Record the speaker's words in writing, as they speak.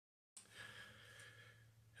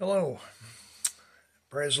Hello.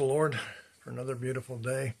 Praise the Lord for another beautiful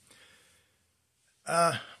day.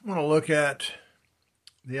 I want to look at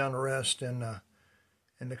the unrest in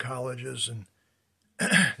the colleges and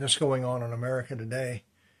that's going on in America today.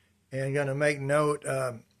 And going to make note,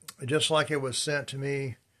 just like it was sent to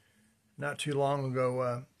me not too long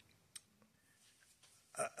ago,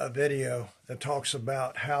 a video that talks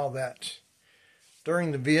about how that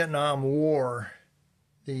during the Vietnam War,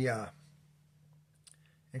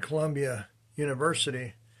 in Columbia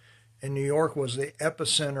University in New York was the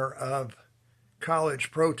epicenter of college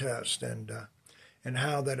protest, and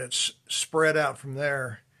how that it's spread out from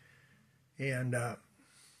there, and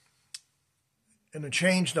it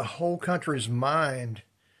changed the whole country's mind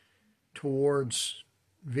towards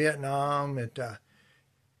Vietnam. It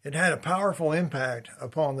had a powerful impact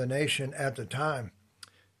upon the nation at the time,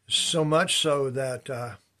 so much so that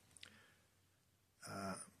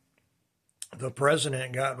the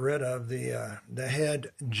president got rid of the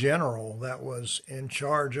head general that was in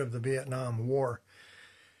charge of the Vietnam War.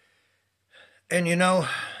 And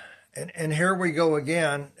and here we go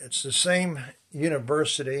again. It's the same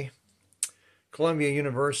university, Columbia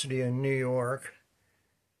University in New York,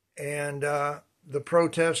 and the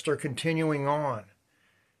protests are continuing on.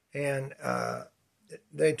 And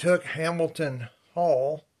they took Hamilton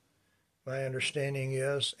Hall, my understanding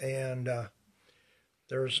is, and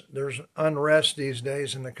there's unrest these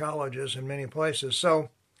days in the colleges in many places. So,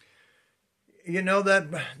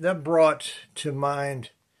 that brought to mind,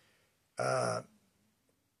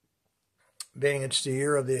 being it's the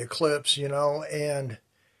year of the eclipse, and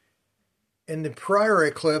in the prior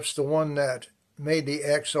eclipse, the one that made the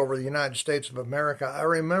X over the United States of America, I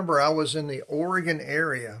remember I was in the Oregon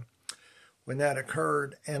area when that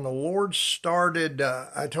occurred, and the Lord started,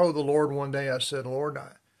 I told the Lord one day, I said, Lord,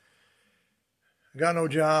 I got no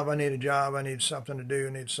job. I need a job. I need something to do. I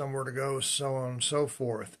need somewhere to go, so on and so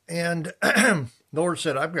forth. And the Lord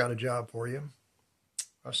said, I've got a job for you.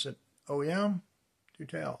 I said, oh, yeah? Do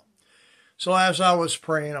tell. So as I was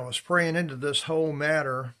praying into this whole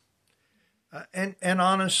matter. And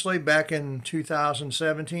honestly, back in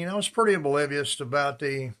 2017, I was pretty oblivious about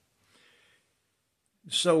the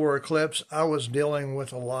solar eclipse. I was dealing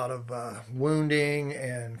with a lot of wounding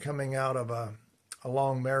and coming out of a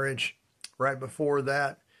long marriage right before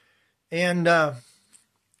that, and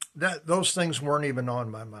those things weren't even on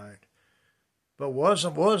my mind. But was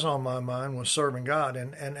on my mind was serving God,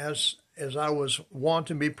 and as I was wont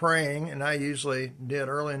to be praying, and I usually did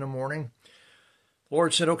early in the morning, the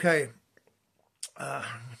Lord said, "Okay, get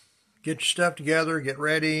your stuff together, get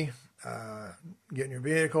ready, get in your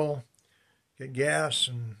vehicle, get gas,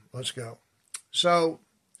 and let's go." So,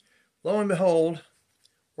 lo and behold,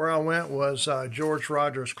 where I went was George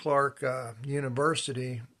Rogers Clark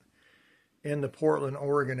University in the Portland,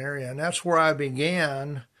 Oregon area. And that's where I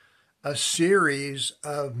began a series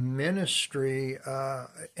of ministry,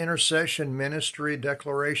 intercession ministry,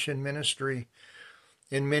 declaration ministry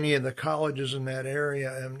in many of the colleges in that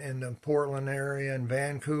area, in the Portland area, and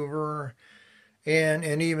Vancouver, and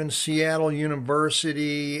even Seattle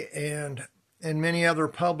University, and many other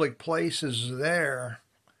public places there.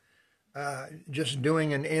 Just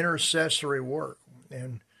doing an intercessory work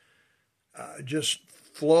and just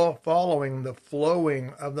following the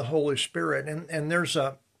flowing of the Holy Spirit.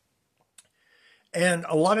 And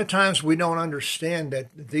a lot of times we don't understand that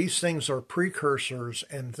these things are precursors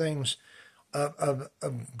and things of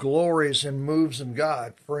glories and moves of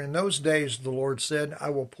God. For in those days, the Lord said, I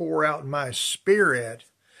will pour out my spirit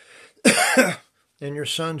and your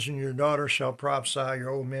sons and your daughters shall prophesy, your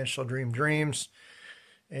old men shall dream dreams,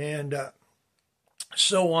 and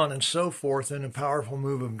so on and so forth, in a powerful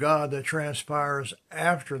move of God that transpires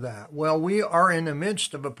after that. Well, we are in the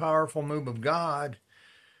midst of a powerful move of God,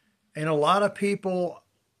 and a lot of people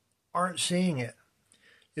aren't seeing it.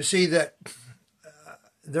 You see that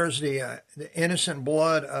there's the innocent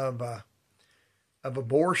blood of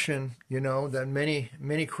abortion, that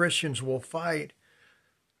many Christians will fight,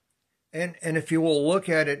 and if you will look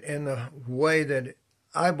at it in the way that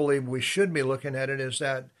I believe we should be looking at it, is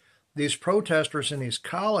that these protesters in these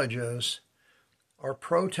colleges are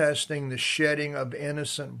protesting the shedding of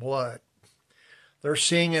innocent blood. They're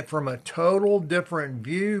seeing it from a total different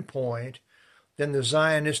viewpoint than the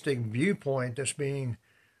Zionistic viewpoint that's being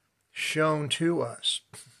shown to us.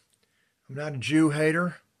 I'm not a Jew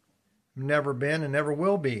hater. I've never been and never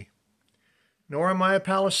will be. Nor am I a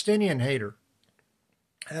Palestinian hater.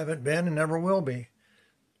 Haven't been and never will be.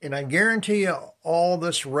 And I guarantee you, all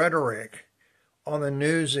this rhetoric on the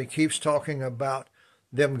news that keeps talking about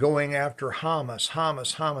them going after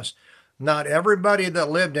Hamas. Not everybody that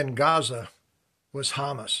lived in Gaza was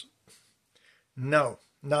Hamas. No,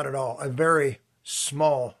 not at all. A very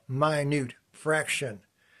small, minute fraction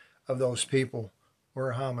of those people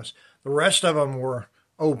were Hamas. The rest of them were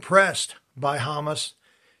oppressed by Hamas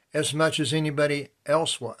as much as anybody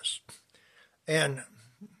else was. And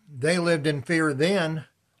they lived in fear then,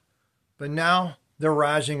 but now they're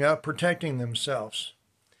rising up, protecting themselves.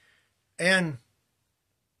 And,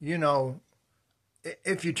 you know,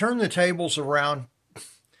 if you turn the tables around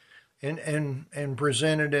and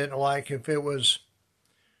presented it like if it was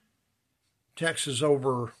Texas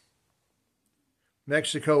over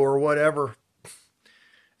Mexico or whatever,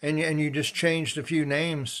 and you just changed a few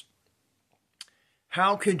names,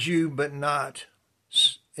 how could you but not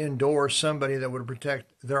endorse somebody that would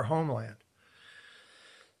protect their homeland?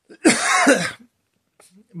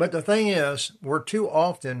 But the thing is, we're too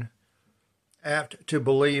often apt to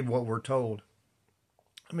believe what we're told.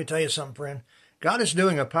 Let me tell you something, friend. God is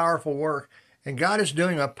doing a powerful work, and God is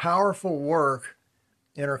doing a powerful work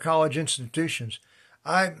in our college institutions.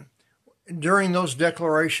 During those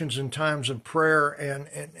declarations and times of prayer and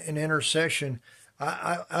intercession,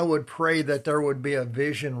 I would pray that there would be a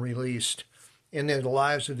vision released in the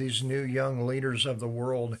lives of these new young leaders of the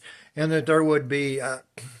world, and that there would be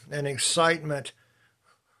an excitement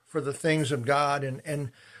for the things of God.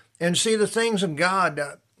 And see, the things of God,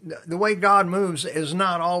 the way God moves is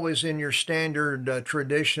not always in your standard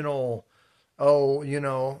traditional,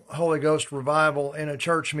 Holy Ghost revival in a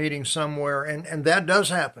church meeting somewhere. And that does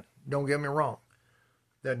happen. Don't get me wrong.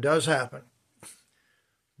 That does happen.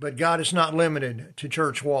 But God is not limited to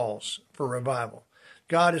church walls for revival.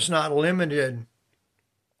 God is not limited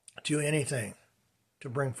to anything to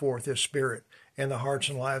bring forth His Spirit in the hearts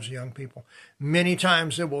and lives of young people. Many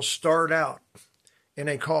times it will start out in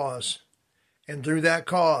a cause, and through that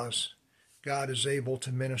cause, God is able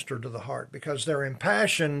to minister to the heart because they're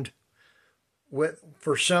impassioned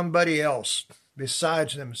for somebody else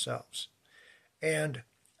besides themselves and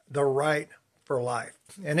the right for life.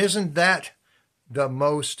 And isn't that the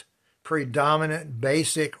most predominant,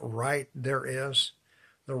 basic right there is?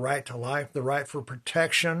 The right to life, the right for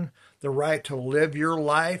protection, the right to live your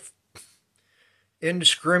life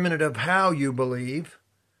indiscriminate of how you believe.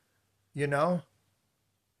 None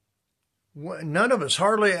of us,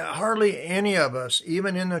 hardly any of us,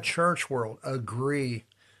 even in the church world, agree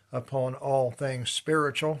upon all things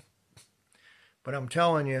spiritual. But I'm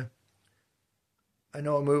telling you, I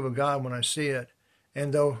know a move of God when I see it.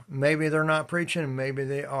 And though maybe they're not preaching, maybe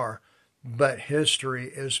they are, but history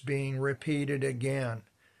is being repeated again.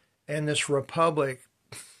 And this republic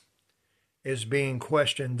is being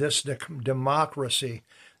questioned. This democracy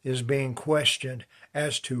is being questioned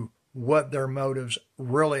as to what their motives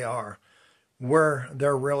really are, where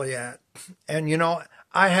they're really at. And,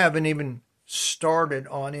 I haven't even started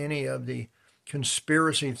on any of the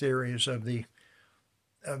conspiracy theories of the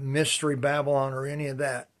Mystery Babylon or any of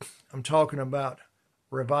that. I'm talking about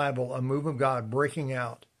revival, a move of God breaking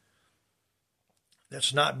out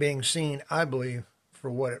that's not being seen, I believe, for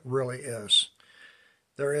what it really is.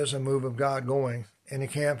 There is a move of God going in the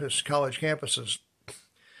college campuses.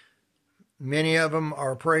 Many of them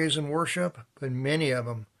are praise and worship, but many of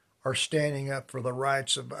them are standing up for the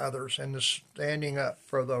rights of others and standing up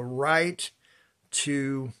for the right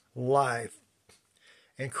to life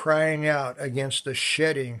and crying out against the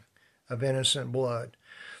shedding of innocent blood.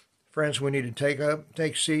 Friends, we need to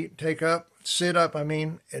sit up,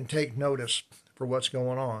 and take notice for what's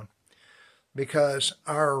going on, because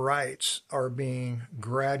our rights are being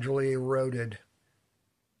gradually eroded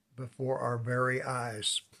before our very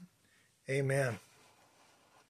eyes. Amen.